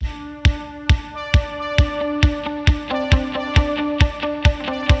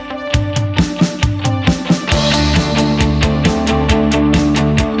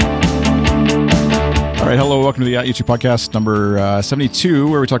welcome to the U2 podcast number 72,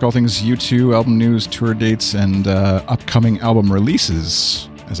 where we talk all things U2, album news, tour dates, and upcoming album releases,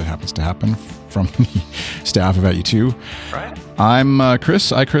 as it happens to happen from the staff of U2. Right. I'm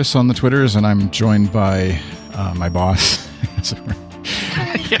Chris, iChris on the Twitters, and I'm joined by my boss.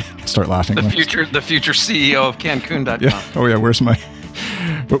 Start laughing. The future CEO of Cancun.com. Yeah. Oh yeah, where's my...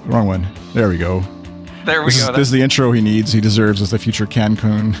 Oh, wrong one. There we go. There we go. This is the intro he needs. He deserves as the future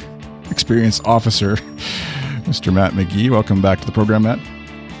Cancun Experience Officer, Mr. Matt McGee. Welcome back to the program, Matt.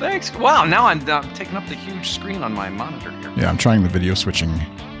 Thanks. Wow, now I'm taking up the huge screen on my monitor here. Yeah, I'm trying the video switching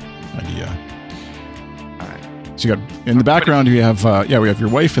idea. All right. So you got in the background we have your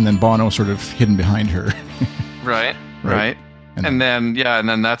wife and then Bono sort of hidden behind her. Right. And then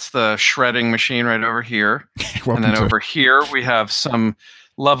that's the shredding machine right over here. And then over here we have some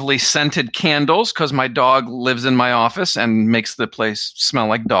lovely scented candles because my dog lives in my office and makes the place smell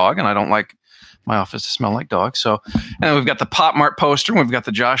like dog, and I don't like my office to smell like dog. So, and then we've got the Pop Mart poster, and we've got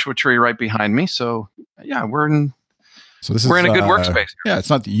the Joshua Tree right behind me. So, yeah, we're in a good workspace. Yeah, it's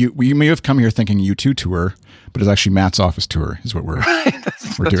not we may have come here thinking U2 tour, but it's actually Matt's office tour is what we're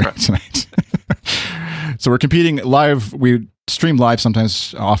doing tonight. So we're competing live. We stream live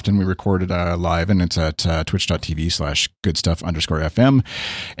sometimes. Often we record it live, and it's at twitch.tv/goodstuff_FM.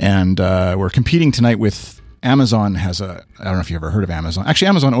 And we're competing tonight with Amazon. I don't know if you ever heard of Amazon. Actually,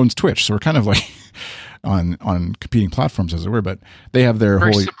 Amazon owns Twitch, so we're kind of like on competing platforms, as it were. But they have their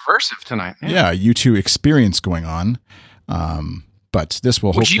very subversive tonight. Yeah, U2 experience going on. But this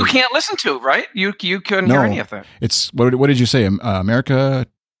will which you can't listen to, right? You couldn't hear any of that. It's what did you say? America.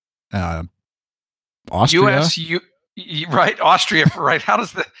 Austria? Right, Austria, right. How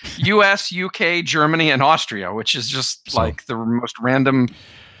does the US, UK, Germany, and Austria, which is just like the most random.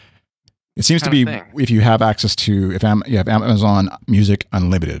 It seems to be if you have access to, you have Amazon Music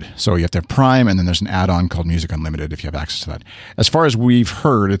Unlimited. So you have to have Prime, and then there's an add-on called Music Unlimited if you have access to that. As far as we've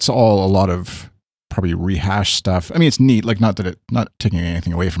heard, it's all a lot of probably rehash stuff. I mean, it's neat, like not taking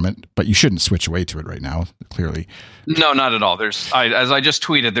anything away from it, but you shouldn't switch away to it right now, clearly. No, not at all. As I just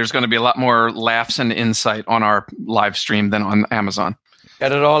tweeted, there's going to be a lot more laughs and insight on our live stream than on Amazon.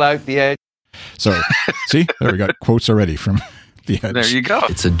 Get it all out the edge. So, see, there we got quotes already from the edge. There you go.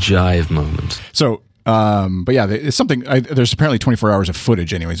 It's a jive moment. So, but yeah, it's something, there's apparently 24 hours of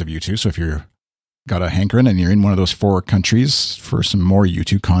footage anyways of U2. So if you're got a hankering and you're in one of those 4 countries for some more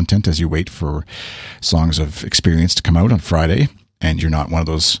U2 content as you wait for Songs of Experience to come out on Friday, and you're not one of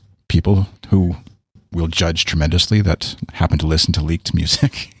those people who will judge tremendously that happen to listen to leaked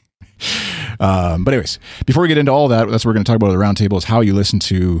music. But anyways, before we get into all that, that's what we're going to talk about at the roundtable, is how you listen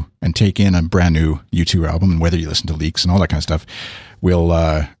to and take in a brand new U2 album and whether you listen to leaks and all that kind of stuff. We'll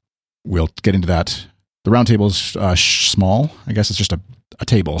get into that. The roundtable is small. I guess it's just a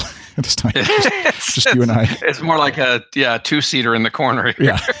table at this time. Just you and I. It's more like a 2-seater in the corner here.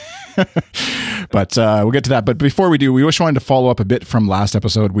 Yeah. But we'll get to that. But before we do, we just wanted to follow up a bit from last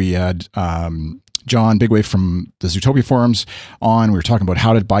episode. We had John Bigwave from the Zootopia forums on. We were talking about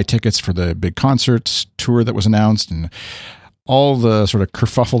how to buy tickets for the big concerts tour that was announced and all the sort of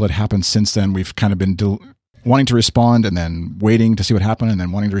kerfuffle that happened since then. We've kind of been wanting to respond and then waiting to see what happened and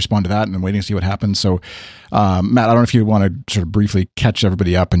then wanting to respond to that and then waiting to see what happened. So, Matt, I don't know if you want to sort of briefly catch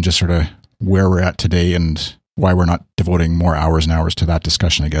everybody up and just sort of where we're at today and why we're not devoting more hours and hours to that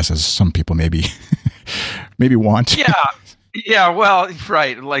discussion, I guess, as some people maybe want. Yeah. Well,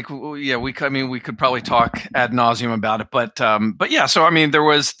 right. Like, yeah, we could probably talk ad nauseum about it, but yeah. So, I mean, there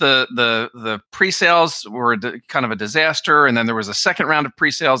was the pre-sales were kind of a disaster. And then there was a second round of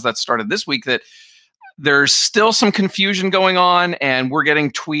pre-sales that started this week that there's still some confusion going on, and we're getting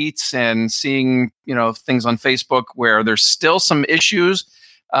tweets and seeing, things on Facebook where there's still some issues.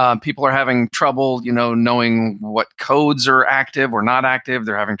 People are having trouble, knowing what codes are active or not active.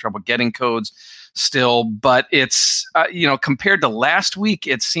 They're having trouble getting codes still, but it's, compared to last week,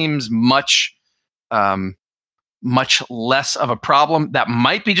 it seems much less of a problem. That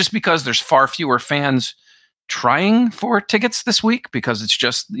might be just because there's far fewer fans trying for tickets this week, because it's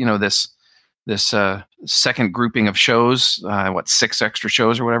just, this second grouping of shows, 6 extra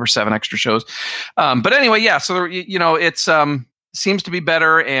shows or whatever, 7 extra shows. But anyway, yeah. So it's seems to be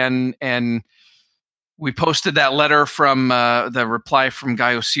better, and we posted that letter from the reply from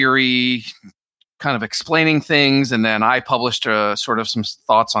Guy Oseary, kind of explaining things, and then I published sort of some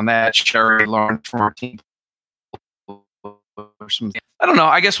thoughts on that. Sherry Lawrence from our team. I don't know.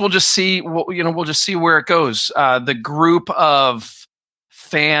 I guess we'll just see. We'll just see where it goes. The group of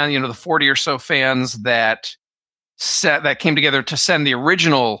the 40 or so fans that came together to send the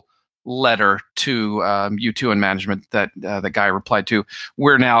original letter to U2 and management that the guy replied to.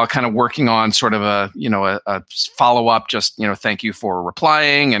 We're now kind of working on sort of a follow up. Just thank you for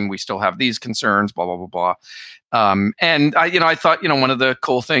replying, and we still have these concerns. Blah blah blah blah. And I thought, one of the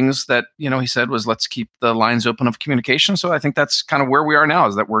cool things that, he said was, let's keep the lines open of communication. So I think that's kind of where we are now,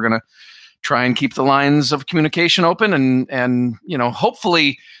 is that we're going to try and keep the lines of communication open, and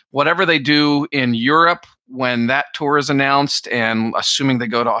hopefully whatever they do in Europe when that tour is announced, and assuming they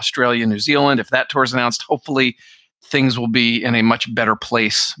go to Australia, New Zealand, if that tour is announced, hopefully things will be in a much better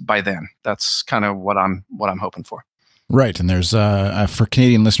place by then. That's kind of what I'm hoping for. Right. And there's for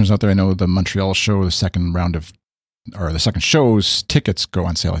Canadian listeners out there, I know the Montreal show, the second show's tickets go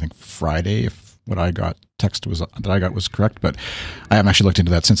on sale, I think Friday, if what I got was correct, but I haven't actually looked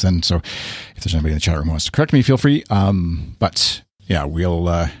into that since then. So if there's anybody in the chat room who wants to correct me, feel free. But yeah,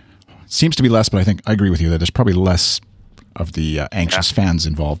 we'll, seems to be less, but I think I agree with you that there's probably less of the anxious fans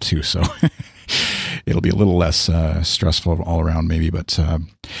involved too. So it'll be a little less stressful all around maybe, but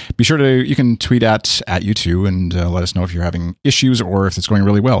be sure you can tweet at U2 and let us know if you're having issues or if it's going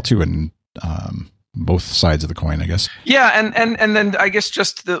really well too. And, both sides of the coin, I guess. Yeah, and then I guess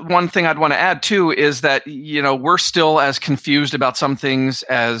just the one thing I'd want to add too is that we're still as confused about some things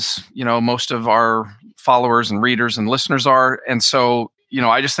as most of our followers and readers and listeners are, and so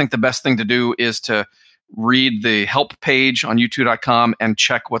I just think the best thing to do is to read the help page on U2.com and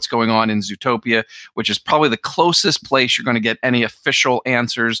check what's going on in Zootopia, which is probably the closest place you're going to get any official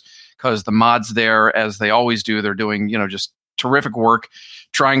answers, because the mods there, as they always do, they're doing just terrific work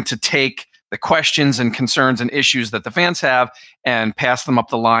trying to take the questions and concerns and issues that the fans have and pass them up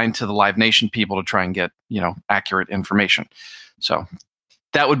the line to the Live Nation people to try and get, accurate information. So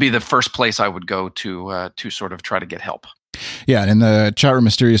that would be the first place I would go to sort of try to get help. Yeah, and in the chat room,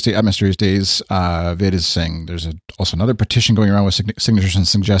 Mysterious Days, Vid is saying there's also another petition going around with signatures and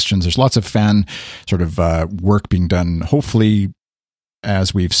suggestions. There's lots of fan sort of work being done. Hopefully,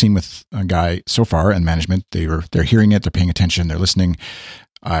 as we've seen with a guy so far and management, they're hearing it, they're paying attention, they're listening.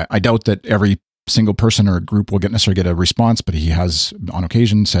 I doubt that every single person or group will necessarily get a response, but he has on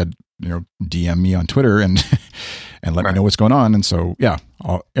occasion said, DM me on Twitter and let me know what's going on. And so, yeah,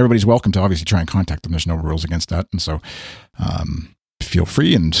 everybody's welcome to obviously try and contact them. There's no rules against that. And so, feel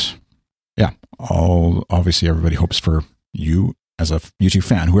free. And yeah, obviously everybody hopes for you as a U2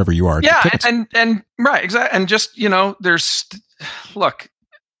 fan, whoever you are. Yeah. And right. Exactly. And just, look,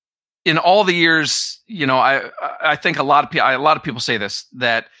 in all the years, I think a lot of people say this,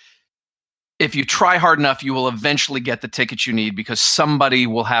 that if you try hard enough, you will eventually get the tickets you need because somebody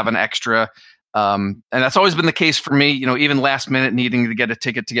will have an extra. And that's always been the case for me, even last minute needing to get a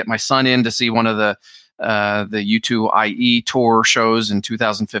ticket to get my son in to see one of the U2 IE tour shows in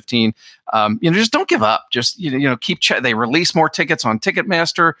 2015. Just don't give up. Just, keep they release more tickets on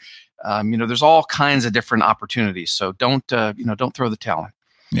Ticketmaster. There's all kinds of different opportunities. So don't throw the towel in.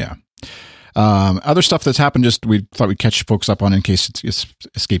 Yeah. Other stuff that's happened, just we thought we'd catch folks up on in case it's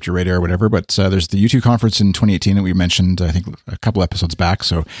escaped your radar or whatever, but there's the U2 conference in 2018 that we mentioned, I think a couple episodes back.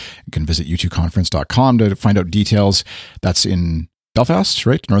 So you can visit u2conference.com to find out details. That's in Belfast,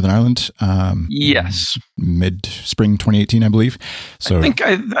 right? Northern Ireland. Yes. Mid-spring 2018, I believe. So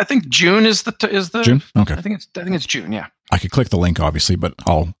I think June is the June? Okay. I think it's June, yeah. I could click the link obviously, but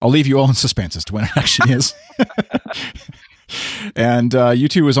I'll leave you all in suspense as to when it actually is. And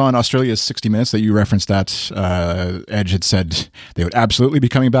U2 was on Australia's 60 Minutes that you referenced. That Edge had said they would absolutely be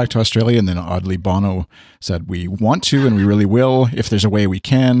coming back to Australia, and then oddly Bono said we want to and we really will. If there's a way we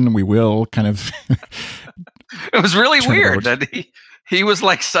can, we will. Kind of. It was really weird that he was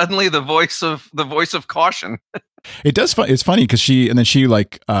like suddenly the voice of caution. It's funny because she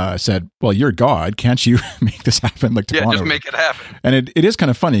said, "Well, you're God, can't you make this happen?" Like to Bono. Just make it happen. And it is kind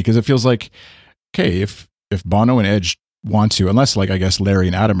of funny because it feels like, okay, if Bono and Edge want to, unless like I guess Larry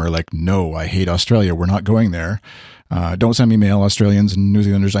and Adam are like, no, I hate Australia, we're not going there. Don't send me mail, Australians and New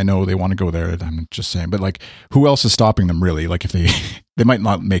Zealanders. I know they want to go there. I'm just saying, but like, who else is stopping them really? Like if they might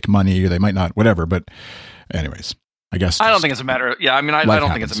not make money or they might not, whatever. But anyways, I guess I don't think it's a matter of, I don't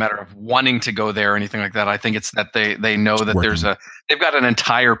think it's a matter of wanting to go there or anything like that. I think it's that they know that they've got an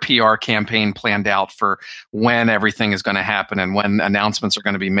entire PR campaign planned out for when everything is going to happen and when announcements are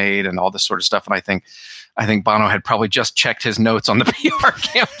going to be made and all this sort of stuff. And I think Bono had probably just checked his notes on the PR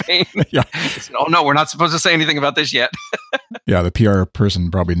campaign. Yeah. Said, oh no, we're not supposed to say anything about this yet. Yeah, the PR person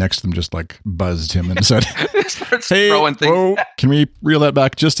probably next to him just like buzzed him and said, "Hey, whoa, can we reel that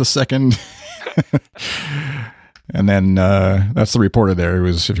back just a second?" And then that's the reporter there. Who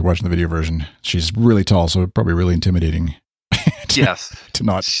was, if you're watching the video version, she's really tall, so probably really intimidating Yes. to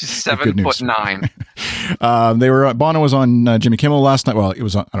not She's give good news. 7'9". Bono was on Jimmy Kimmel last night. Well, it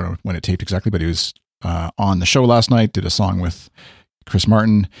was on, I don't know when it taped exactly, but he was on the show last night, did a song with Chris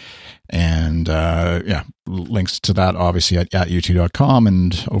Martin. And links to that obviously at u2.com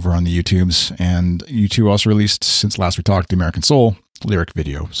and over on the YouTubes. And U2 also released, since last we talked, the American Soul lyric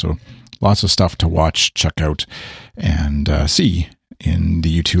video. So lots of stuff to watch, check out, and see in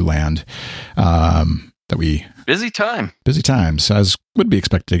the U2 land. Busy times, as would be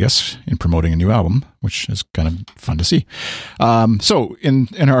expected, I guess, in promoting a new album, which is kind of fun to see. So in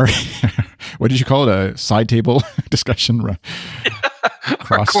our, what did you call it? A side table discussion?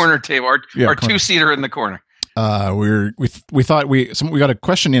 Our corner table, our two-seater in the corner. We thought we got a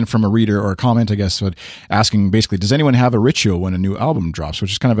question in from a reader or a comment, I guess, asking basically, does anyone have a ritual when a new album drops?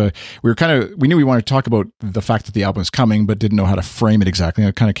 Which is kind of we knew we wanted to talk about the fact that the album is coming, but didn't know how to frame it exactly.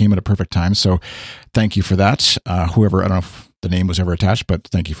 It kind of came at a perfect time. So thank you for that. Whoever, I don't know if the name was ever attached, but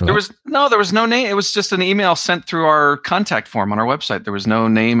thank you for that. There was no name. It was just an email sent through our contact form on our website. There was no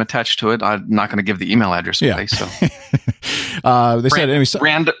name attached to it. I'm not going to give the email address away. So they said anyway,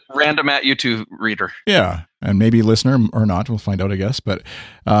 random at U2 reader. Yeah. And maybe listener or not, we'll find out, I guess. But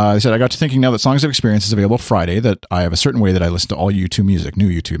they said, I got to thinking now that Songs of Experience is available Friday, that I have a certain way that I listen to all U2 music, new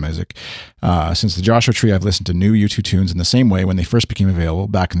U2 music. Since the Joshua Tree, I've listened to new U2 tunes in the same way when they first became available.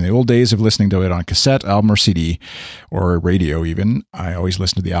 Back in the old days of listening to it on cassette, album, or CD, or radio even, I always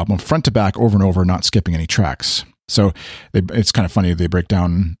listened to the album front to back over and over, not skipping any tracks. So it's kind of funny. They break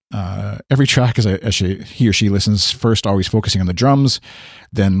down every track as he or she listens, first always focusing on the drums.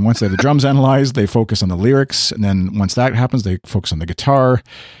 Then once they have the drums analyzed, they focus on the lyrics. And then once that happens, they focus on the guitar.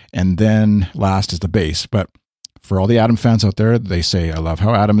 And then last is the bass. But for all the Adam fans out there, they say, I love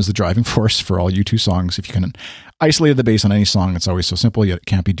how Adam is the driving force for all U2 songs. If you can isolate the bass on any song, it's always so simple, yet it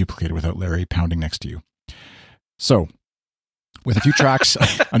can't be duplicated without Larry pounding next to you. So with a few tracks,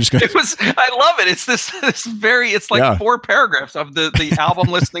 I'm just going to... I love it. It's it's like 4 paragraphs of the album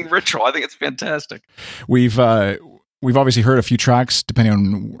listening ritual. I think it's fantastic. We've obviously heard a few tracks depending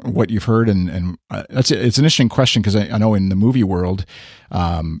on what you've heard. And it's an interesting question because I know in the movie world,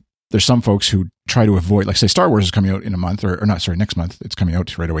 there's some folks who try to avoid, like say Star Wars is coming out in a month next month. It's coming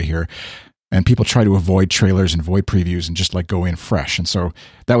out right away here. And people try to avoid trailers and avoid previews and just like go in fresh. And so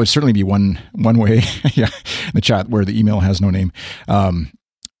that would certainly be one way. Yeah. In the chat where the email has no name.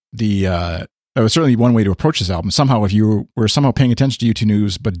 That was certainly one way to approach this album. Somehow, if you were somehow paying attention to U2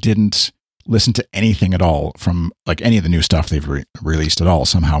 News, but didn't listen to anything at all from like any of the new stuff they've released at all,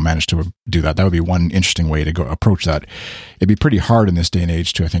 somehow managed to do that. That would be one interesting way to go approach that. It'd be pretty hard in this day and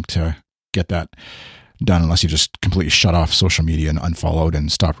age to get that done unless you just completely shut off social media and unfollowed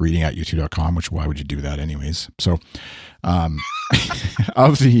and stop reading at u2.com, which why would you do that anyways? So I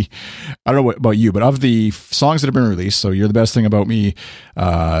don't know about you, but of the songs that have been released, so You're the Best Thing About Me,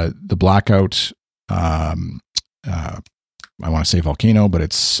 The Blackout, I want to say Volcano, but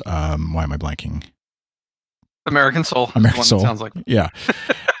it's why am I blanking? American Soul. Sounds like. Yeah.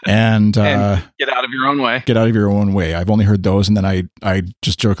 And Get Out of Your Own Way. Get Out of Your Own Way. I've only heard those. And then I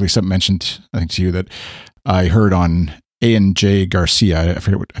just jokingly mentioned, I think to you, that I heard on A&J Garcia. I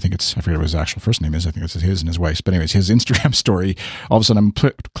forget what his actual first name is. I think it's his and his wife's. But anyways, his Instagram story, all of a sudden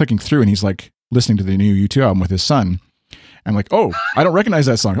I'm clicking through and he's like listening to the new U2 album with his son. I'm like, oh, I don't recognize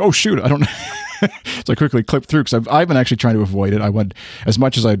that song. Oh, shoot. I don't know. So I quickly clipped through because I've been actually trying to avoid it. I would, as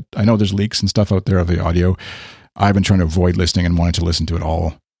much as I know there's leaks and stuff out there of the audio, I've been trying to avoid listening and wanted to listen to it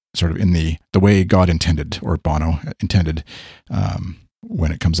all sort of in the way God intended, or Bono intended,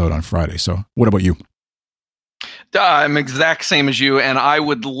 when it comes out on Friday. So what about you? I'm exact same as you, and I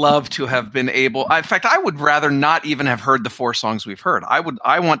would love to have been able. In fact, I would rather not even have heard the 4 songs we've heard.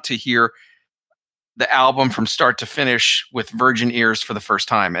 I want to hear the album from start to finish with virgin ears for the first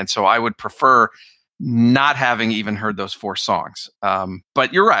time, and so I would prefer not having even heard those 4 songs.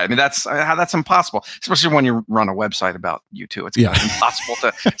 But you're right. I mean, that's impossible, especially when you run a website about U2. It's impossible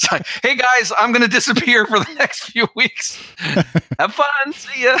to say, hey guys, I'm going to disappear for the next few weeks. Have fun.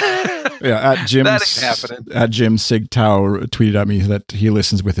 See ya. Yeah. At Jim, that ain't happening. At Jim Sigtau tweeted at me that he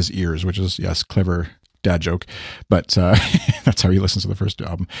listens with his ears, which is, yes, clever dad joke, but that's how he listens to the first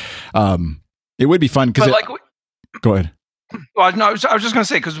album. It would be fun because go ahead. Well, no, I was just going to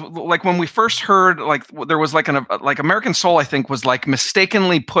say, because like when we first heard, like there was like American Soul, I think was like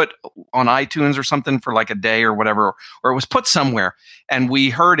mistakenly put on iTunes or something for like a day or whatever, or it was put somewhere, and we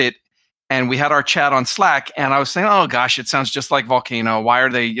heard it and we had our chat on Slack, and I was saying, oh gosh, it sounds just like Volcano. Why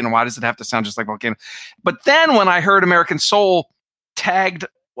does it have to sound just like Volcano? But then when I heard American Soul tagged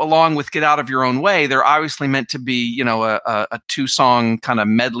along with Get Out of Your Own Way, they're obviously meant to be, you know, a 2-song kind of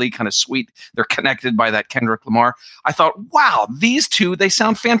medley, kind of sweet. They're connected by that Kendrick Lamar. I thought, wow, these two, they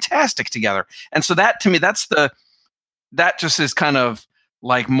sound fantastic together. And so that, to me, that just is kind of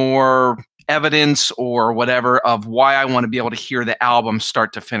like more evidence or whatever of why I want to be able to hear the album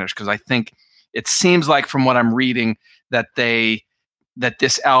start to finish. Because I think it seems like from what I'm reading that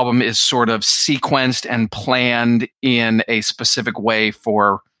this album is sort of sequenced and planned in a specific way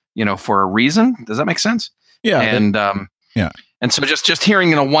for a reason. Does that make sense? Yeah. And yeah. And so just hearing,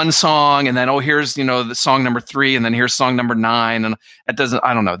 you know, one song and then, oh, here's, you know, the song number 3 and then here's song number 9. And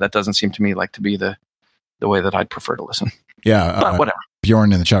that doesn't seem to me like to be the way that I'd prefer to listen. Yeah. But whatever.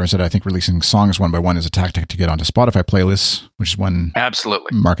 Bjorn in the chat room said, I think releasing songs one by one is a tactic to get onto Spotify playlists, which is one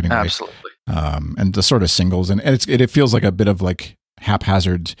absolutely marketing absolutely way. And the sort of singles, and it feels like a bit of like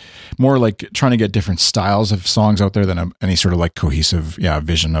haphazard, more like trying to get different styles of songs out there than any sort of like cohesive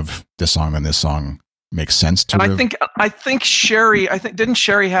vision of this song and this song makes sense to. And I think Sherry, didn't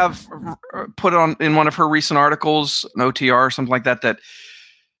Sherry have put on in one of her recent articles, an OTR or something like that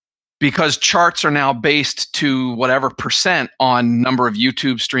because charts are now based to whatever percent on number of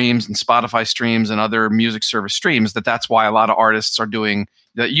YouTube streams and Spotify streams and other music service streams, that's why a lot of artists are doing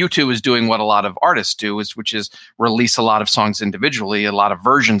that. YouTube is doing what a lot of artists do, which is release a lot of songs individually, a lot of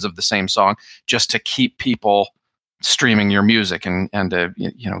versions of the same song, just to keep people streaming your music and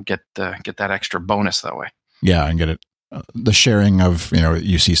get that extra bonus that way. Yeah, and get it the sharing of, you know,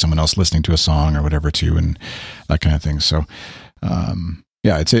 you see someone else listening to a song or whatever too, and that kind of thing. So,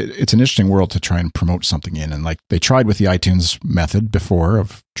 yeah, it's an interesting world to try and promote something in. And like they tried with the iTunes method before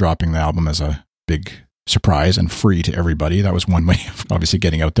of dropping the album as a big surprise and free to everybody. That was one way of obviously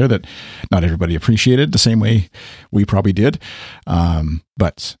getting out there that not everybody appreciated the same way we probably did.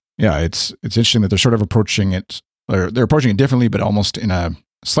 But yeah, it's interesting that they're sort of approaching it, or they're approaching it differently, but almost in a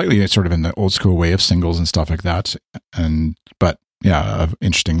slightly sort of in the old school way of singles and stuff like that. But yeah,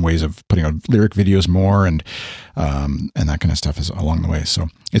 interesting ways of putting out lyric videos more and that kind of stuff is along the way. So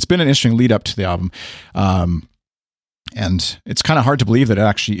it's been an interesting lead up to the album. And it's kind of hard to believe that it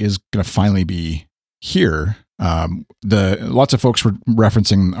actually is going to finally be here. Lots of folks were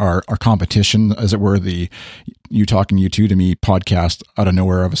referencing our competition, as it were, the You Talking U2 to Me podcast out of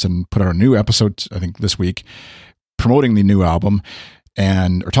nowhere. All of a sudden put out a new episode, I think this week, promoting the new album.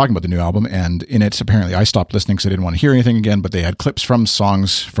 Or talking about the new album, and in it, apparently I stopped listening because I didn't want to hear anything again, but they had clips from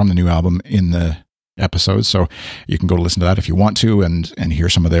songs from the new album in the episode, so you can go to listen to that if you want to, and hear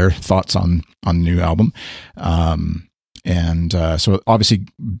some of their thoughts on the new album. So obviously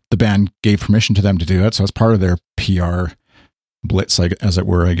the band gave permission to them to do that, so it's part of their PR blitz, as it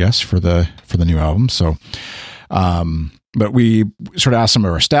were, I guess, for the new album. So, but we sort of asked some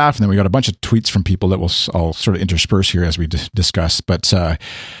of our staff, and then we got a bunch of tweets from people that I'll sort of intersperse here as we discuss. But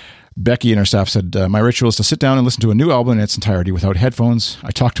Becky and our staff said, my ritual is to sit down and listen to a new album in its entirety without headphones.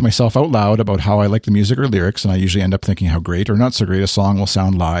 I talk to myself out loud about how I like the music or lyrics, and I usually end up thinking how great or not so great a song will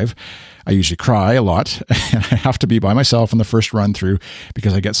sound live. I usually cry a lot, and I have to be by myself in the first run through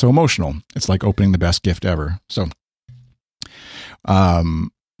because I get so emotional. It's like opening the best gift ever. So,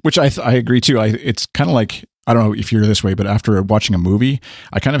 which I agree too. It's kind of like, I don't know if you're this way, but after watching a movie,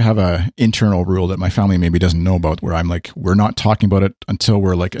 I kind of have a internal rule that my family maybe doesn't know about, where I'm like, we're not talking about it until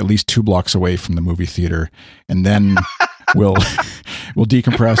we're like at least 2 blocks away from the movie theater, and then we'll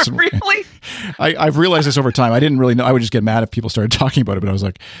decompress. Really? I've realized this over time. I didn't really know. I would just get mad if people started talking about it, but I was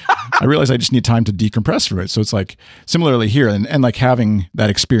like, I realized I just need time to decompress from it. So it's like similarly here, and like having that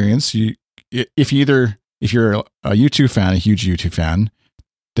experience. If you're a U2 fan, a huge U2 fan,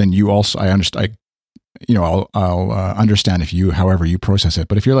 then you also, I'll understand however you process it.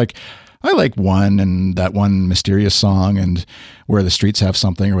 But if you're like, I like one and that one mysterious song and Where the Streets Have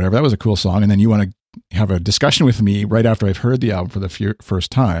Something or whatever, that was a cool song, and then you want to have a discussion with me right after I've heard the album for the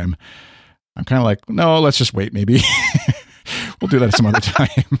first time, I'm kind of like, no, let's just wait. Maybe we'll do that at some other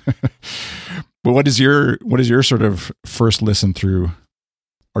time. But what is your sort of first listen through,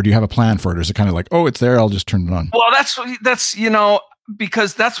 or do you have a plan for it? Or is it kind of like, oh, it's there, I'll just turn it on? Well, that's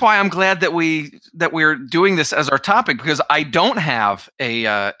because that's why I'm glad that we're doing this as our topic, because I don't have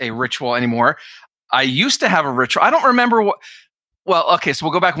a ritual anymore. I used to have a ritual. I don't remember what. Well, okay, so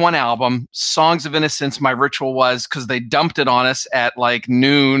we'll go back one album, Songs of Innocence. My ritual was, because they dumped it on us at like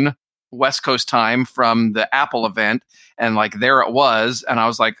noon West Coast time from the Apple event, and like there it was, and I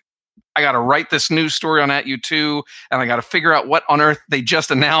was like, I got to write this news story on At U2, and I got to figure out what on earth they just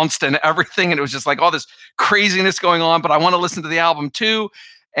announced and everything. And it was just like all this craziness going on, but I want to listen to the album too.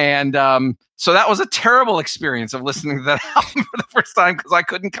 And so that was a terrible experience of listening to that album for the first time because I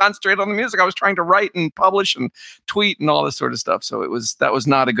couldn't concentrate on the music. I was trying to write and publish and tweet and all this sort of stuff. So that was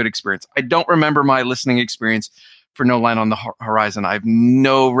not a good experience. I don't remember my listening experience for No Line on the Horizon. I have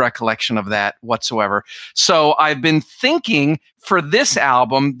no recollection of that whatsoever. So I've been thinking for this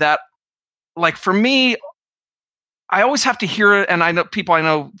album that, like, for me, I always have to hear it, and I know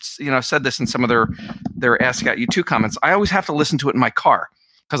said this in some of their Ask Out U2 comments. I always have to listen to it in my car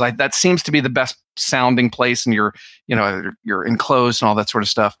because that seems to be the best sounding place, and you're enclosed and all that sort of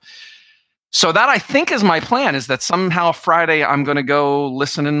stuff. So that, I think, is my plan, is that somehow Friday I'm going to go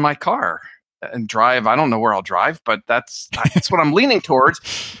listen in my car and drive. I don't know where I'll drive, but that's what I'm leaning towards.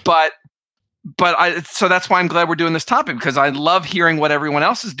 So that's why I'm glad we're doing this topic, because I love hearing what everyone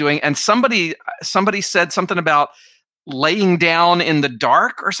else is doing. And somebody said something about laying down in the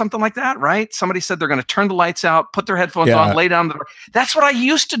dark or something like that, right? Somebody said they're going to turn the lights out, put their headphones on, lay down in the dark. That's what I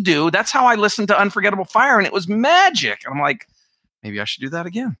used to do. That's how I listened to Unforgettable Fire, and it was magic. And I'm like, maybe I should do that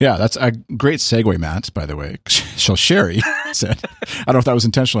again. Yeah, that's a great segue, Matt, by the way. So Sherry said, I don't know if that was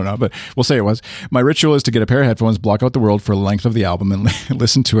intentional or not, but we'll say it was. My ritual is to get a pair of headphones, block out the world for the length of the album, and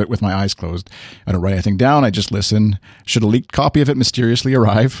listen to it with my eyes closed. I don't write anything down. I just listen. Should a leaked copy of it mysteriously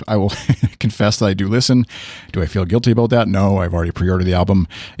arrive, I will confess that I do listen. Do I feel guilty about that? No, I've already pre-ordered the album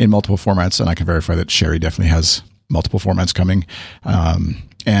in multiple formats, and I can verify that Sherry definitely has multiple formats coming.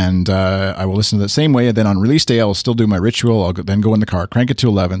 And I will listen to the same way. And then on release day, I will still do my ritual. I'll then go in the car, crank it to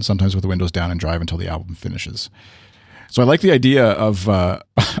 11, sometimes with the windows down, and drive until the album finishes. So I like the idea of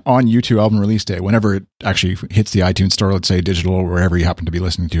on U2 album release day, whenever it actually hits the iTunes store, let's say digital, or wherever you happen to be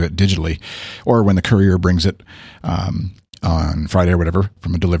listening to it digitally, or when the courier brings it on Friday or whatever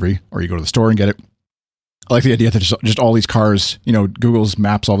from a delivery, or you go to the store and get it. I like the idea that just all these cars, Google's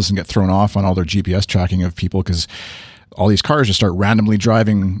maps all of a sudden get thrown off on all their GPS tracking of people, because all these cars just start randomly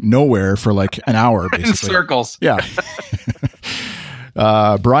driving nowhere for like an hour, basically. In circles. Yeah.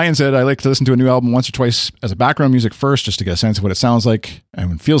 Brian said, I like to listen to a new album once or twice as a background music first, just to get a sense of what it sounds like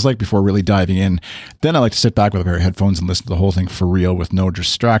and feels like before really diving in. Then I like to sit back with a pair of headphones and listen to the whole thing for real with no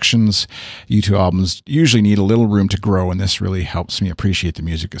distractions. U2 albums usually need a little room to grow, and this really helps me appreciate the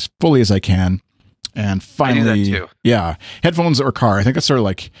music as fully as I can. And finally, yeah, headphones or car. I think that's sort of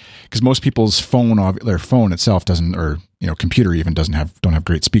like, because most people's their phone itself doesn't, or computer even don't have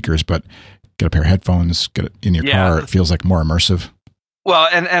great speakers. But get a pair of headphones, get it in your car. It feels like more immersive. Well,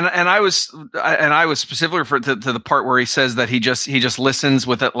 and I was specifically to the part where he says that he just listens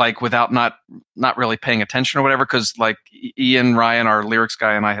with it, like, without not really paying attention or whatever. Because like Ian Ryan, our lyrics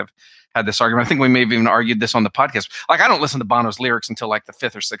guy, and I have had this argument. I think we may have even argued this on the podcast. Like, I don't listen to Bono's lyrics until like the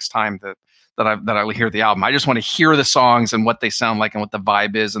fifth or sixth time that I hear the album. I just want to hear the songs and what they sound like and what the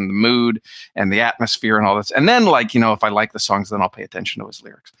vibe is and the mood and the atmosphere and all this. And then, like, if I like the songs, then I'll pay attention to his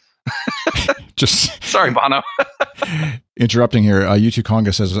lyrics. Just sorry, Bono. Interrupting here. U2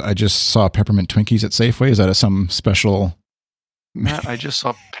 Conga says, I just saw peppermint Twinkies at Safeway. Is that some special? Matt, I just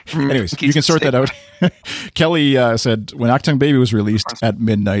saw. Anyways, you can sort that out. Kelly said, when Achtung Baby was released at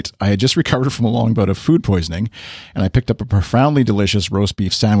midnight, I had just recovered from a long bout of food poisoning, and I picked up a profoundly delicious roast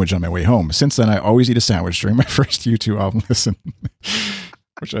beef sandwich on my way home. Since then, I always eat a sandwich during my first U2 album listen,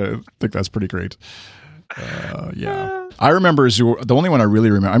 which I think that's pretty great. Yeah. I remember the only one I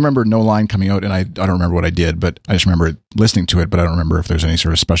really remember. I remember No Line coming out, and I don't remember what I did, but I just remember listening to it, but I don't remember if there's any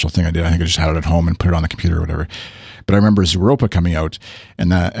sort of special thing I did. I think I just had it at home and put it on the computer or whatever. But I remember Zooropa coming out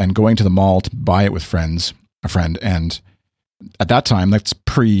and going to the mall to buy it with a friend. And at that time, that's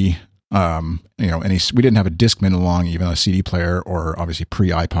pre, we didn't have a Discman along, even a CD player, or obviously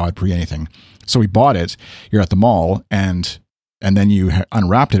pre-iPod, pre-anything. So we bought it. You're at the mall, and then you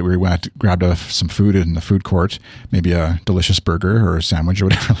unwrapped it. We went, grabbed some food in the food court, maybe a delicious burger or a sandwich or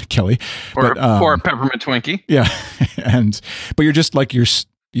whatever, like Kelly. Or a peppermint Twinkie. Yeah. But you're just like,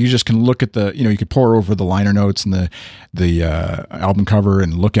 you just can look at you could pour over the liner notes and the album cover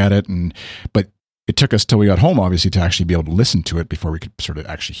and look at it. But it took us till we got home, obviously, to actually be able to listen to it before we could sort of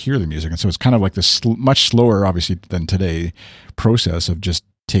actually hear the music. And so it's kind of like this much slower, obviously, than today process of just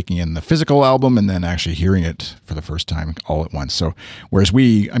taking in the physical album and then actually hearing it for the first time all at once. So whereas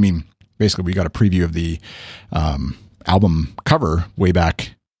basically we got a preview of the album cover way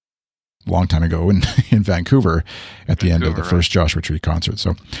back a long time ago in Vancouver at the end of the first Joshua Tree concert.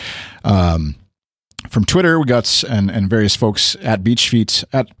 So from Twitter, we got, and various folks at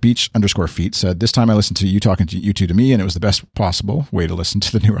 @beach_feet said, this time I listened to you talking to U2 to me, and it was the best possible way to listen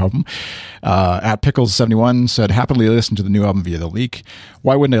to the new album. At Pickles71 said, happily listened to the new album via the leak.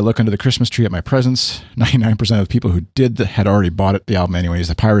 Why wouldn't I look under the Christmas tree at my presents? 99% of the people who did had already bought the album anyways.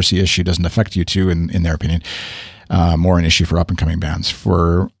 The piracy issue doesn't affect U2 in their opinion. more an issue for up and coming bands.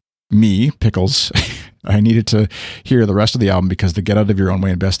 For me, Pickles, I needed to hear the rest of the album because the Get Out of Your Own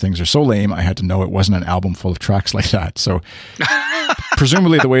Way and Best Things are so lame. I had to know it wasn't an album full of tracks like that. So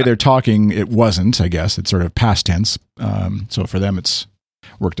presumably the way they're talking, it wasn't, I guess. It's sort of past tense. So for them, it's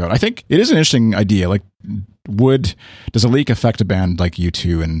worked out. I think it is an interesting idea. Like, does a leak affect a band like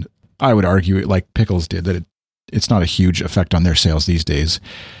U2? And I would argue, like Pickles did, that it's not a huge effect on their sales these days.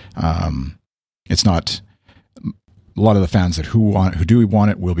 It's not... A lot of the fans who do want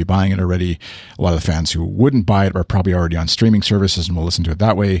it will be buying it already. A lot of the fans who wouldn't buy it are probably already on streaming services and will listen to it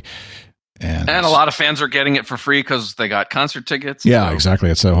that way. And a lot of fans are getting it for free because they got concert tickets. Yeah, so. Exactly.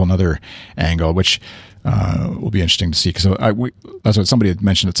 It's a whole nother angle, which will be interesting to see. Because that's what somebody had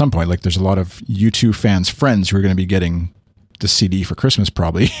mentioned at some point. Like, there's a lot of U2 fans' friends who are going to be getting the CD for Christmas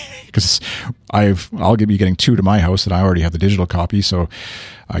probably, because I'll be getting 2 to my house and I already have the digital copy. So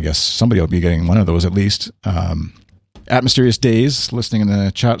I guess somebody will be getting one of those at least. At Mysterious Days, listening in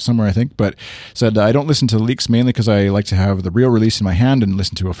the chat somewhere, I think, but said, I don't listen to leaks mainly because I like to have the real release in my hand and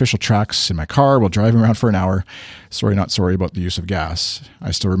listen to official tracks in my car while driving around for an hour. Sorry, not sorry about the use of gas.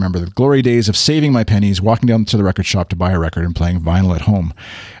 I still remember the glory days of saving my pennies, walking down to the record shop to buy a record and playing vinyl at home.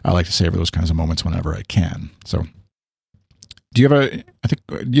 I like to savor those kinds of moments whenever I can. So, do you have I think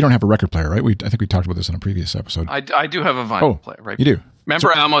you don't have a record player, right? I think we talked about this in a previous episode. I do have a vinyl player, right? You do?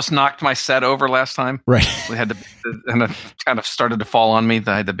 Remember, I almost knocked my set over last time. Right. We had and it kind of started to fall on me.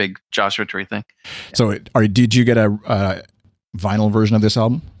 I had the big Joshua Tree thing. Yeah. So, did you get a vinyl version of this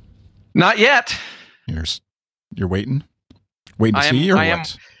album? Not yet. You're waiting to see, or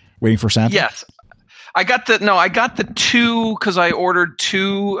what? Waiting for Santa? Yes. I got the 2 because I ordered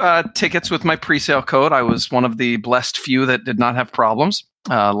 2 tickets with my presale code. I was one of the blessed few that did not have problems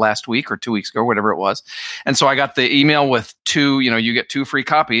last week or 2 weeks ago, whatever it was. And so I got the email with 2, you get 2 free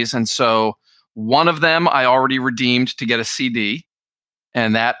copies. And so one of them I already redeemed to get a CD.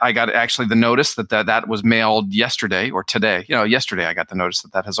 And that I got actually the notice that was mailed yesterday or today. Yesterday I got the notice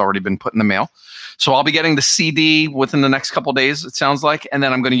that has already been put in the mail. So I'll be getting the CD within the next couple of days, it sounds like. And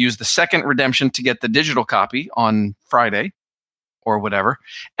then I'm going to use the second redemption to get the digital copy on Friday or whatever.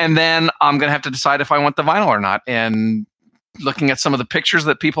 And then I'm going to have to decide if I want the vinyl or not. And looking at some of the pictures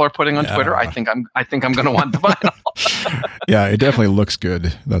that people are putting on Twitter, I think I'm going to want the vinyl. Yeah, it definitely looks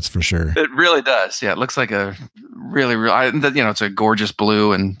good. That's for sure. It really does. Yeah, it looks like a really, it's a gorgeous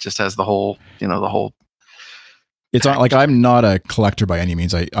blue and just has the whole. It's not like I'm not a collector by any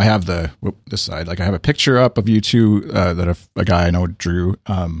means. I have this side. Like, I have a picture up of U2 that a guy I know drew.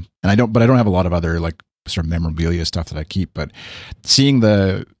 And I don't have a lot of other like sort of memorabilia stuff that I keep. But seeing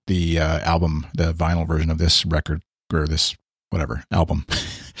the album, the vinyl version of this record or this whatever album,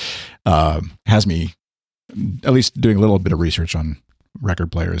 has me at least doing a little bit of research on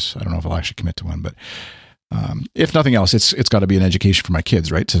record players. I don't know if I'll actually commit to one, but if nothing else, it's got to be an education for my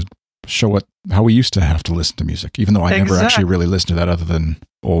kids, right? To show how we used to have to listen to music, even though I never actually really listened to that other than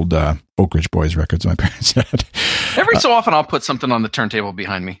old Oak Ridge Boys records my parents had. Every so often I'll put something on the turntable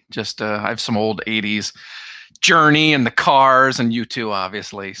behind me. Just I have some old 80s Journey and the Cars and U2,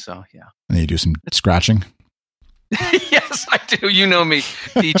 obviously. So, yeah. And you do some scratching? Yes, I do. You know me,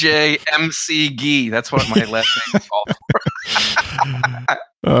 DJ MC Gee. That's what my last name is called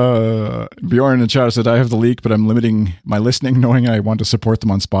for. Bjorn in the chat said, I have the leak, but I'm limiting my listening, knowing I want to support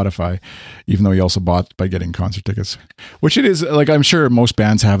them on Spotify, even though he also bought by getting concert tickets. Which it is, like, I'm sure most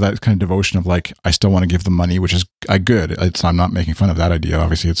bands have that kind of devotion of, like, I still want to give them money, which is good. I'm not making fun of that idea.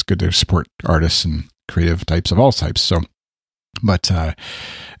 Obviously, it's good to support artists and creative types of all types. So, but,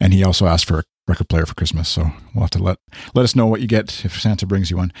 and he also asked for a record player for Christmas, so we'll have to let us know what you get if Santa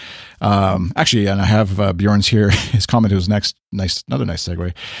brings you one. Actually, and I have Bjorn's here. His comment was another nice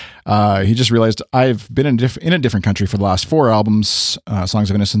segue. He just realized I've been in a different country for the last 4 albums. Songs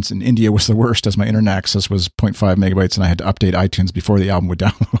of Innocence in India was the worst, as my internet access was 0.5 megabytes, and I had to update iTunes before the album would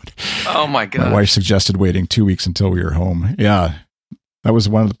download. Oh my god! My wife suggested waiting 2 weeks until we were home. Yeah. That was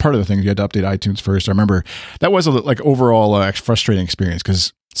part of the things. You had to update iTunes first. I remember that was overall frustrating experience,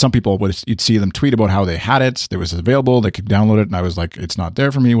 because some people you'd see them tweet about how they had it, it was available, they could download it, and I was like, it's not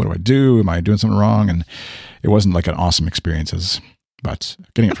there for me. What do I do? Am I doing something wrong? And it wasn't like an awesome experience, but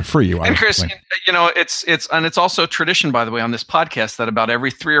getting it for free. And Chris, it's also tradition, by the way, on this podcast that about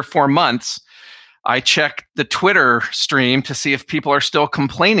every 3 or 4 months, I check the Twitter stream to see if people are still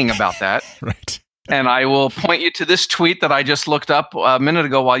complaining about that. Right. And I will point you to this tweet that I just looked up a minute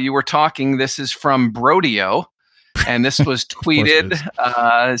ago while you were talking. This is from Brodio. And this was tweeted,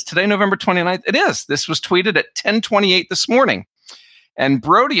 is today November 29th? It is. This was tweeted at 10:28 this morning. And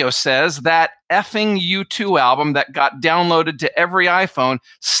Brodio says that effing U2 album that got downloaded to every iPhone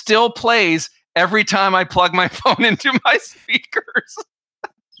still plays every time I plug my phone into my speakers.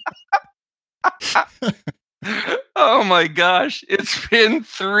 Oh my gosh. It's been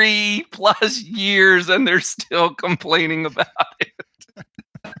 3+ years and they're still complaining about it.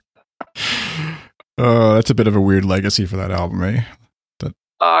 Oh, that's a bit of a weird legacy for that album, eh?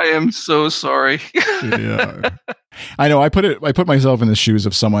 I am so sorry. Yeah, I know. I put myself in the shoes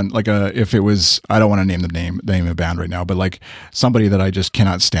of someone like if it was, I don't want to name the name of a band right now, but like somebody that I just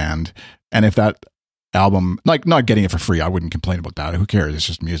cannot stand. And if that album, like not getting it for free, I wouldn't complain about that. Who cares? It's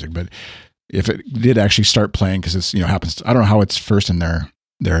just music. But if it did actually start playing, because it's, happens, I don't know how it's first in their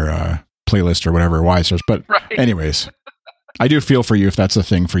playlist or whatever, why it's first. But anyways, I do feel for you if that's a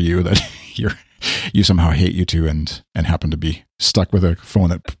thing for you that you somehow hate U2 and happen to be stuck with a phone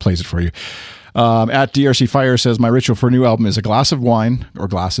that plays it for you. At DRC Fire says, my ritual for a new album is a glass of wine or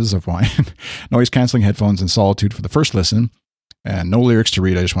glasses of wine, noise cancelling headphones and solitude for the first listen, and no lyrics to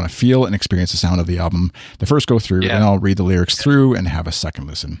read. I just want to feel and experience the sound of the album. The first go through, and I'll read the lyrics through and have a second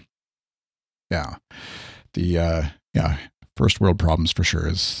listen. Yeah. First world problems for sure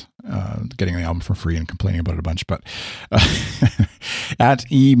is getting the album for free and complaining about it a bunch. But at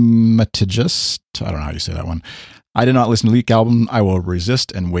Ematijust, I don't know how you say that one. I did not listen to Leak album. I will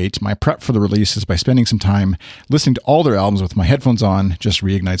resist and wait. My prep for the release is by spending some time listening to all their albums with my headphones on. Just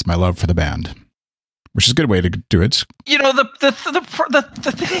reignites my love for the band, which is a good way to do it. You know the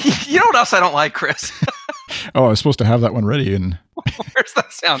you know what else I don't like, Chris? Oh, I was supposed to have that one ready. And where's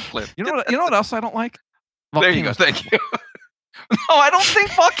that sound clip? You know what else I don't like? Volcanoes. There you go. Thank you. No, I don't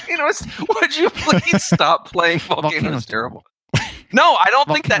think Volcanoes. Would you please stop playing Volcanoes? Terrible. No, I don't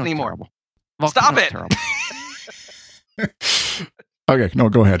think that anymore. Stop it. Okay, no,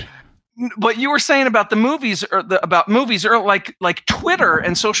 go ahead. But you were saying about the movies, or like Twitter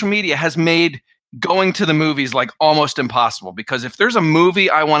and social media has made going to the movies like almost impossible, because if there's a movie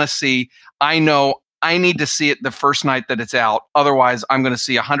I want to see, I know I need to see it the first night that it's out. Otherwise, I'm going to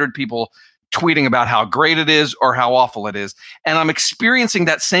see 100 people tweeting about how great it is or how awful it is. And I'm experiencing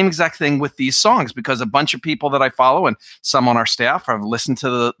that same exact thing with these songs, because a bunch of people that I follow and some on our staff have listened to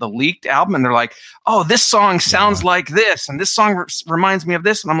the Leaked album, and they're like, oh, this song sounds like this, and this song reminds me of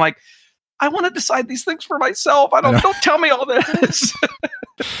this. And I'm like, I want to decide these things for myself. Don't tell me all this.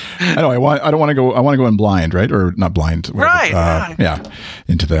 I know. I don't want to go. I want to go in blind, right? Or not blind. Whatever. Right. Yeah.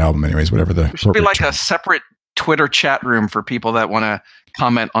 Into the album, anyways. Whatever the. There should be like a separate Twitter chat room for people that want to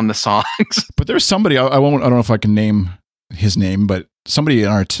comment on the songs. But there's somebody. I don't know if I can name his name, but somebody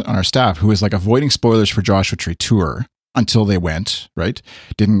on our staff who is like avoiding spoilers for Joshua Tree Tour until they went, right?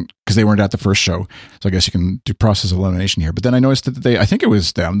 Didn't, because they weren't at the first show. So I guess you can do process of elimination here. But then I noticed that I think it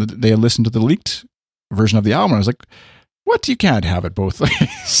was them, that they had listened to the leaked version of the album. I was like, what? You can't have it both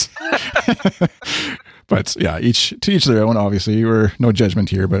ways. But yeah, to each their own, obviously. We're no judgment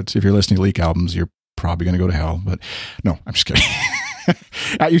here, but if you're listening to Leak albums, you're probably going to go to hell. But no, I'm just kidding.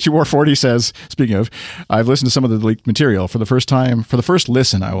 At YouTube War 40 says, speaking of, I've listened to some of the leaked material. For the first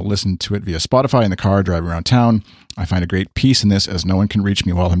listen, I will listen to it via Spotify in the car driving around town. I find a great peace in this, as no one can reach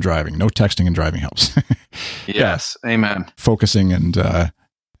me while I'm driving. No texting and driving helps. Yes, amen. Focusing and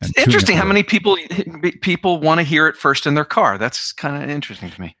it's interesting how many people want to hear it first in their car. That's kind of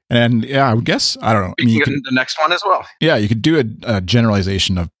interesting to me. And yeah, I would guess, I don't know. You could, the next one as well. Yeah, you could do a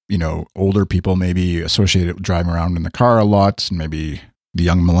generalization of, older people maybe associated with driving around in the car a lot, and maybe the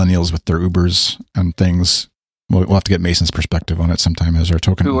young millennials with their Ubers and things. We'll have to get Mason's perspective on it sometime as our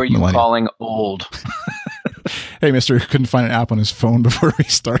token millennial. Who are you calling old? Hey, mister, couldn't find an app on his phone before we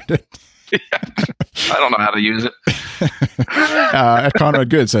started. Yeah. I don't know how to use it. At Conrad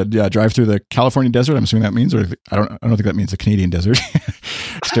Good said, yeah, drive through the California desert. I'm assuming that means, or I don't think that means the Canadian desert.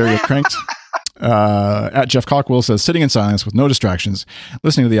 Stereo cranked. At Jeff Cockwell says, sitting in silence with no distractions,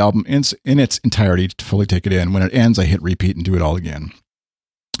 listening to the album in its entirety to fully take it in. When it ends, I hit repeat and do it all again.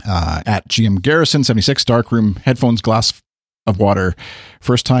 At GM Garrison 76, darkroom, headphones, glass of water,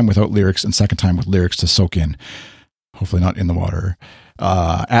 first time without lyrics and second time with lyrics to soak in. Hopefully not in the water.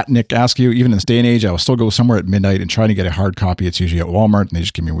 At Nick Askew, even in this day and age, I will still go somewhere at midnight and try to get a hard copy. It's usually at Walmart, and they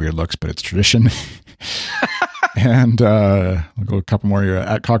just give me weird looks, but it's tradition. And I'll go a couple more here.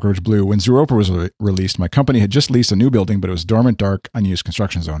 At Cockroach Blue, when Zooropa was released, my company had just leased a new building, but it was dormant, dark, unused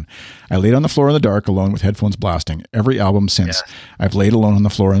construction zone. I laid on the floor in the dark alone with headphones blasting. Every album since, I've laid alone on the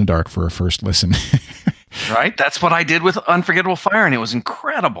floor in the dark for a first listen. Right? That's what I did with Unforgettable Fire, and it was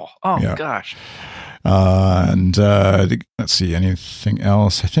incredible. Oh, yeah. Gosh. And let's see, anything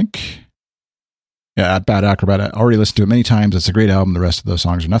else? I think, at Bad Acrobat, I already listened to it many times. It's a great album. The rest of those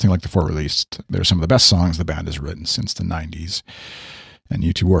songs are nothing like the four released. They're some of the best songs the band has written since the 90s. And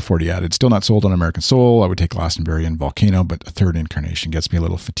U2 War 40 added, still not sold on American Soul. I would take Glastonbury and Volcano, but the third incarnation gets me a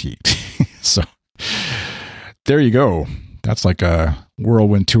little fatigued. So there you go. That's like a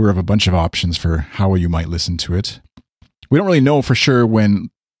whirlwind tour of a bunch of options for how you might listen to it. We don't really know for sure when,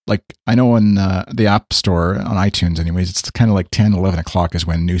 like, I know in the App Store on iTunes anyways, it's kind of like 10, 11 o'clock is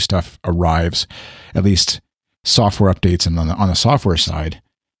when new stuff arrives, at least software updates. And on the software side,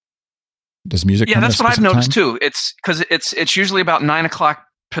 does music come that's at a what I've specific noticed time? too. It's because it's usually about 9 o'clock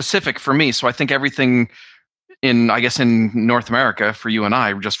Pacific for me. So I think everything in North America for you and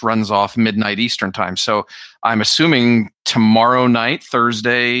I just runs off midnight Eastern time. So I'm assuming tomorrow night,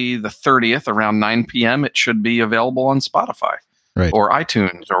 Thursday the 30th, around 9 p.m., it should be available on Spotify, Right. or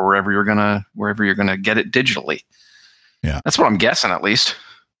iTunes, or wherever you're gonna get it digitally. Yeah. That's what I'm guessing, at least.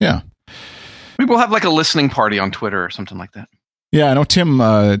 Yeah. Maybe we'll have like a listening party on Twitter or something like that. Yeah, I know Tim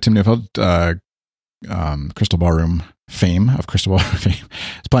Neufeld, Crystal Ballroom fame, is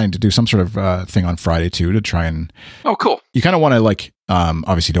planning to do some sort of thing on Friday too, to try and... Oh, cool. You kind of want to, like,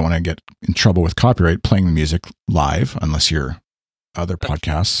 obviously don't want to get in trouble with copyright playing the music live, unless you're other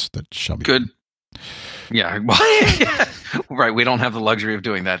podcasts that shall be... Good. Yeah. Well, right. We don't have the luxury of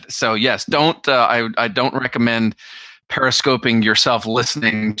doing that. So yes, I don't recommend periscoping yourself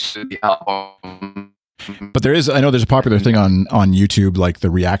listening to the album. But I know there's a popular thing on YouTube, like the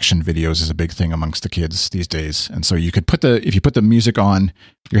reaction videos is a big thing amongst the kids these days. And so you could if you put the music on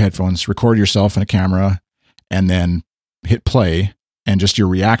your headphones, record yourself in a camera, and then hit play, and just your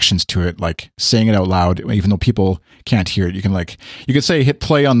reactions to it, like saying it out loud, even though people can't hear it. You could say, hit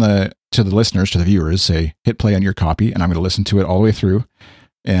play to the listeners, to the viewers, say, hit play on your copy, and I'm going to listen to it all the way through,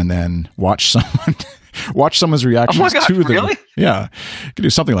 and then watch someone's reactions to the... Really? Yeah. You could do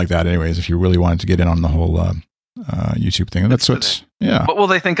something like that anyways, if you really wanted to get in on the whole YouTube thing. And that's what's... Yeah. What will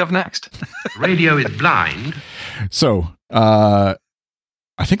they think of next? Radio is blind. So, I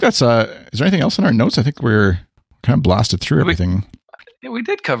think that's... is there anything else in our notes? I think we're kind of blasted through everything. We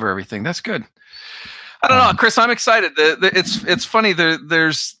did cover everything. That's good. I don't know, Chris, I'm excited. It's funny.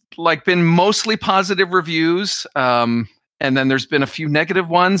 There's like been mostly positive reviews. And then there's been a few negative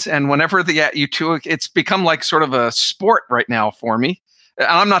ones. And whenever the @U2, it's become like sort of a sport right now for me. And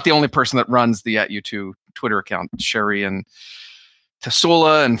I'm not the only person that runs the @U2 Twitter account. Sherry and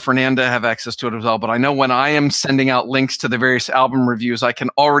Tasula and Fernanda have access to it as well. But I know when I am sending out links to the various album reviews, I can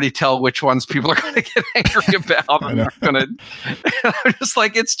already tell which ones people are going to get angry about. And I'm just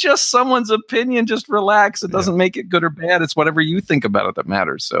like, it's just someone's opinion. Just relax. It doesn't make it good or bad. It's whatever you think about it that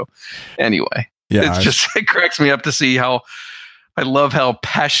matters. So anyway. Yeah, it cracks me up to see how I love how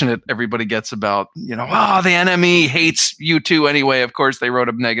passionate everybody gets about, the NME hates U2 anyway. Of course, they wrote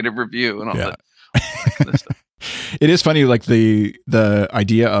a negative review and all that kind of stuff. It is funny, like the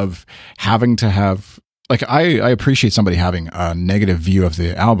idea of having to have, like, I appreciate somebody having a negative view of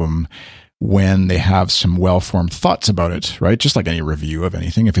the album when they have some well-formed thoughts about it, right? Just like any review of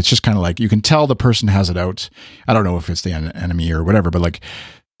anything. If it's just kind of like, you can tell the person has it out. I don't know if it's the enemy or whatever, but like,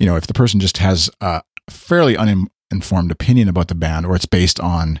 if the person just has a fairly uninformed opinion about the band, or it's based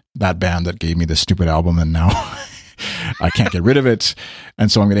on that band that gave me this stupid album and now I can't get rid of it,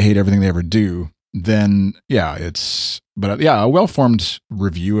 and so I'm going to hate everything they ever do, then a well-formed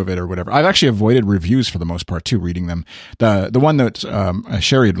review of it or whatever. I've actually avoided reviews for the most part too, reading them. The one that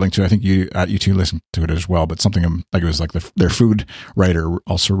Sherry had linked to, I think you two listened to it as well, but something like it was like their food writer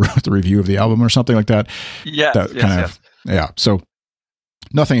also wrote the review of the album or something like that. Yes. Yeah. So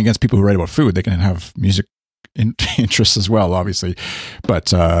nothing against people who write about food. They can have music interests as well, obviously.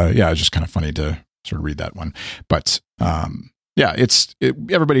 But it's just kind of funny to sort of read that one. But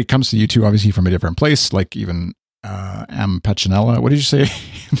everybody comes to U2 obviously from a different place. Like even Pachinella, what did you say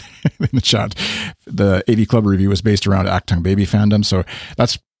in the chat? The 80 Club review was based around Achtung Baby fandom. So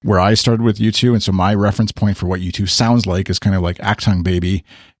that's where I started with U2. And so my reference point for what U2 sounds like is kind of like Achtung Baby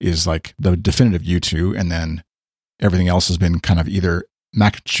is like the definitive U2. And then everything else has been kind of either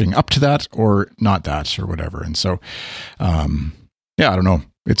matching up to that or not that or whatever. And so, I don't know.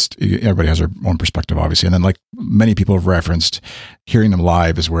 Everybody has their own perspective, obviously. And then, like many people have referenced, hearing them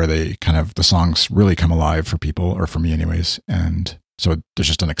live is where the songs really come alive for people, or for me anyways. And so there's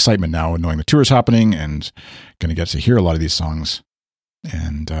just an excitement now knowing the tour is happening and going to get to hear a lot of these songs.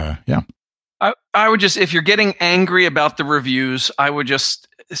 And I would just, if you're getting angry about the reviews, I would just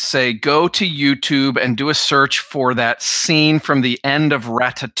say go to YouTube and do a search for that scene from the end of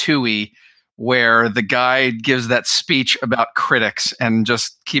Ratatouille where the guy gives that speech about critics, and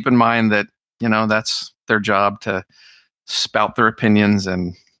just keep in mind that, that's their job to spout their opinions,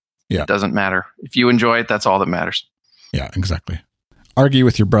 and it doesn't matter. If you enjoy it, that's all that matters. Yeah, exactly. Argue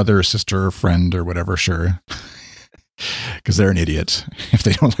with your brother or sister or friend or whatever, sure. because they're an idiot if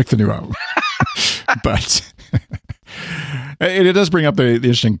they don't like the new album. But it does bring up the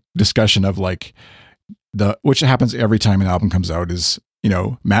interesting discussion of like which happens every time an album comes out is,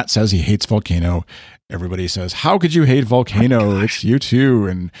 Matt says he hates Volcano. Everybody says, how could you hate Volcano? It's U2.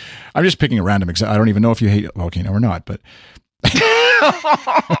 And I'm just picking a random example. I don't even know if you hate Volcano or not, but you're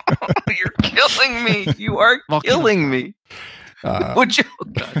killing me. You are killing me. Would you? Oh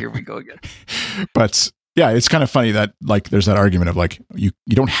God, here we go again. But yeah, it's kind of funny that like there's that argument of like you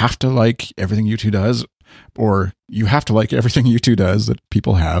don't have to like everything U2 does, or you have to like everything U2 does that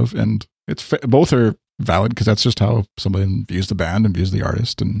people have, and both are valid because that's just how somebody views the band and views the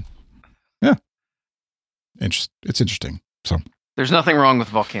artist, and yeah, it's interesting. So there's nothing wrong with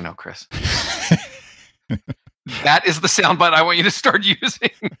Volcano, Chris. That is the soundbite I want you to start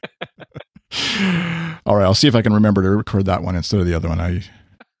using. All right, I'll see if I can remember to record that one instead of the other one.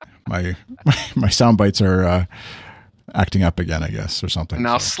 My sound bites are acting up again, I guess, or something.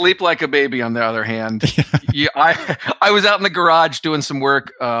 Now, Sleep Like a Baby, on the other hand, I was out in the garage doing some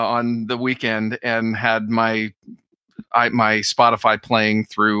work on the weekend and had my Spotify playing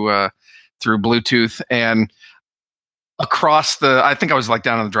through Bluetooth, and across I think I was like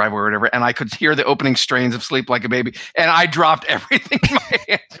down in the driveway or whatever, and I could hear the opening strains of Sleep Like a Baby, and I dropped everything in my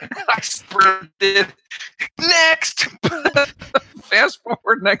hand. I sprinted. Next! Fast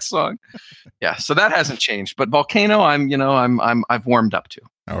forward, next song. Yeah, so that hasn't changed. But Volcano, I've warmed up to.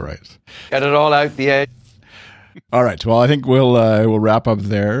 All right. Got it all out the edge. All right. Well, I think we'll wrap up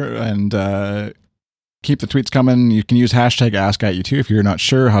there and keep the tweets coming. You can use hashtag #AskAtU2 if you're not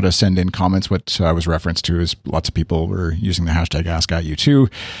sure how to send in comments. What was referenced to is lots of people were using the hashtag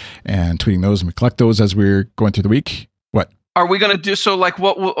 #AskAtU2 and tweeting those, and we collect those as we're going through the week. What? Are we going to do so? Like,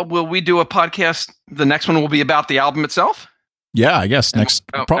 what will we do a podcast? The next one will be about the album itself. Yeah, I guess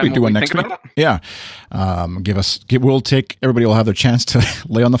probably do one next week. Yeah, everybody will have their chance to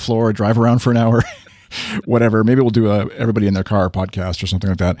lay on the floor, drive around for an hour, whatever. Maybe we'll do everybody in their car podcast or something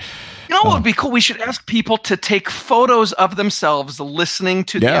like that. You know what would be cool? We should ask people to take photos of themselves listening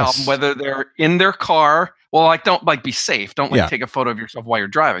to the album, whether they're in their car. Well, like, don't like be safe. Don't take a photo of yourself while you're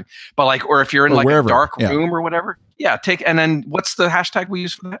driving. But like, or if you're in like wherever, a dark room or whatever. Yeah, and then what's the hashtag we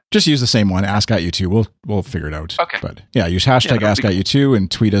use for that? Just use the same one, @AskAtU2. We'll figure it out. Okay. But yeah, use hashtag #AskAtU2 and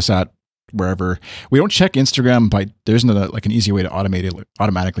tweet us at wherever. We don't check Instagram, there isn't an easy way to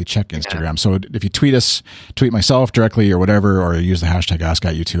automatically check Instagram. Yeah. So if you tweet myself directly or whatever, or use the hashtag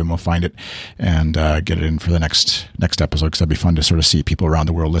 #AskAtU2 and we'll find it and get it in for the next episode, because that'd be fun to sort of see people around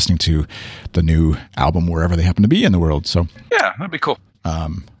the world listening to the new album wherever they happen to be in the world. So yeah, that'd be cool.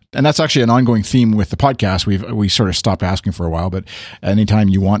 And that's actually an ongoing theme with the podcast. We sort of stopped asking for a while, but anytime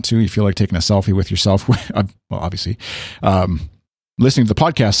you want to, you feel like taking a selfie with yourself, well, obviously, listening to the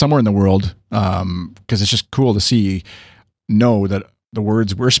podcast somewhere in the world, because it's just cool to know that the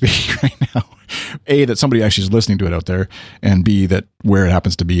words we're speaking right now, A, that somebody actually is listening to it out there, and B, that where it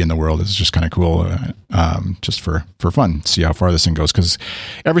happens to be in the world is just kind of cool, just for fun, see how far this thing goes. Because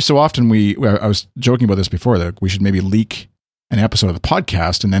every so often I was joking about this before, that we should maybe leak an episode of the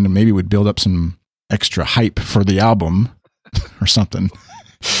podcast, and then maybe we'd build up some extra hype for the album or something.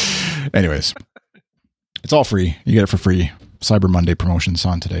 Anyways, it's all free. You get it for free. Cyber Monday promotions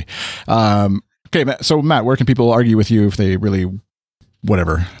on today. Okay, so Matt, where can people argue with you if they really,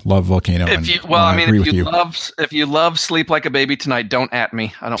 love Volcano? If you love Sleep Like a Baby Tonight, don't at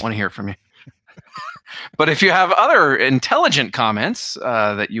me. I don't want to hear from you. But if you have other intelligent comments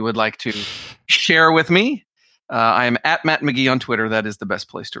that you would like to share with me, I am at Matt McGee on Twitter. That is the best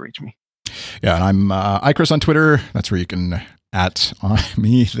place to reach me. Yeah, and I'm iChris on Twitter. That's where you can at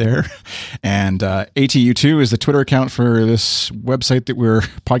me there. And ATU2 is the Twitter account for this website that we're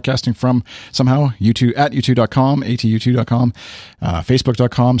podcasting from somehow. U2.com, ATU2.com,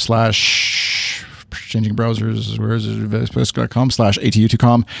 Facebook.com/ changing browsers. Where is it?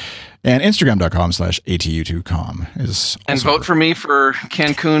 Facebook.com/ATU2com. And Instagram.com/ATU2com is. And vote for me for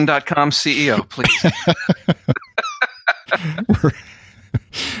Cancun.com CEO, please.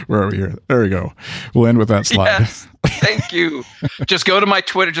 Where are we here? There we go. We'll end with that slide. Yes, thank you. Just go to my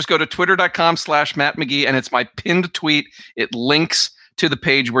Twitter. Just go to twitter.com/Matt McGee, and it's my pinned tweet. It links to the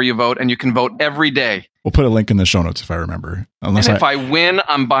page where you vote, and you can vote every day. We'll put a link in the show notes if I remember. If I win,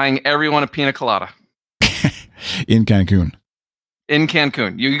 I'm buying everyone a pina colada. In Cancun. In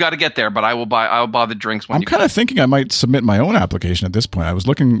Cancun. You got to get there, but I'll buy the drinks when I'm kind of thinking I might submit my own application at this point. I was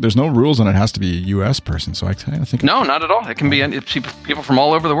looking, there's no rules on it has to be a US person, so I kind of think... No, not at all. It can be people from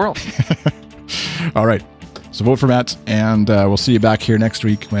all over the world. All right. So vote for Matt, and we'll see you back here next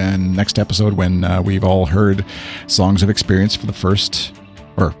week next episode when we've all heard Songs of Experience for the first...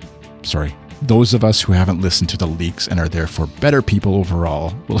 those of us who haven't listened to the leaks and are therefore better people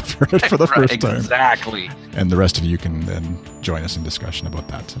overall will have heard it for the first time. Exactly. And the rest of you can then join us in discussion about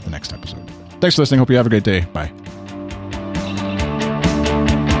that at the next episode. Thanks for listening. Hope you have a great day. Bye.